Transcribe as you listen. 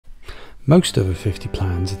Most over 50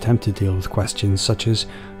 plans attempt to deal with questions such as,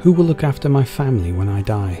 who will look after my family when I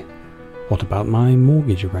die? What about my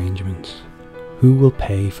mortgage arrangements? Who will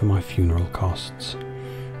pay for my funeral costs?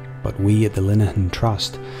 But we at the Linehan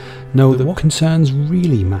Trust know that what concerns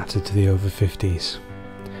really matter to the over 50s.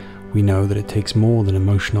 We know that it takes more than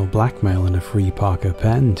emotional blackmail and a free Parker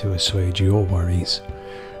pen to assuage your worries.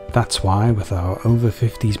 That's why, with our over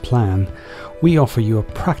 50s plan, we offer you a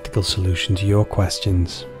practical solution to your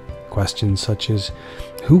questions. Questions such as,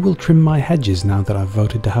 who will trim my hedges now that I've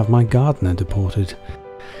voted to have my gardener deported?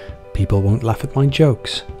 People won't laugh at my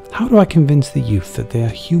jokes. How do I convince the youth that they are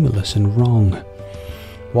humorless and wrong?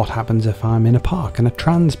 What happens if I'm in a park and a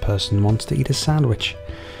trans person wants to eat a sandwich?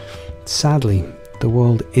 Sadly, the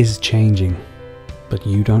world is changing, but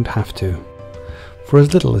you don't have to. For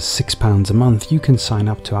as little as £6 a month, you can sign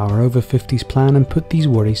up to our over 50s plan and put these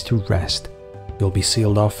worries to rest. You'll be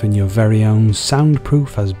sealed off in your very own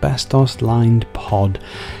soundproof asbestos-lined pod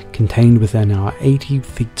contained within our 80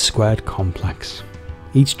 feet squared complex.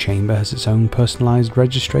 Each chamber has its own personalised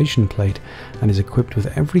registration plate and is equipped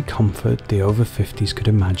with every comfort the over 50s could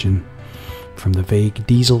imagine. From the vague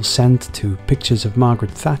diesel scent to pictures of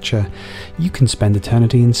Margaret Thatcher, you can spend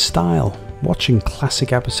eternity in style, watching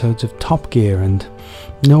classic episodes of Top Gear and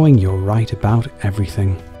knowing you're right about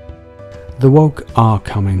everything. The woke are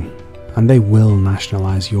coming, and they will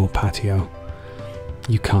nationalise your patio.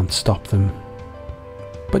 You can't stop them.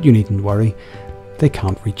 But you needn't worry, they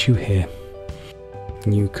can't reach you here.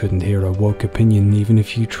 You couldn't hear a woke opinion even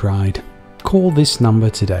if you tried. Call this number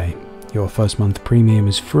today. Your first month premium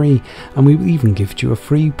is free, and we will even gift you a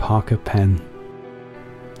free Parker pen.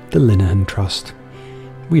 The Linehan Trust.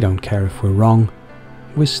 We don't care if we're wrong,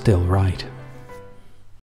 we're still right.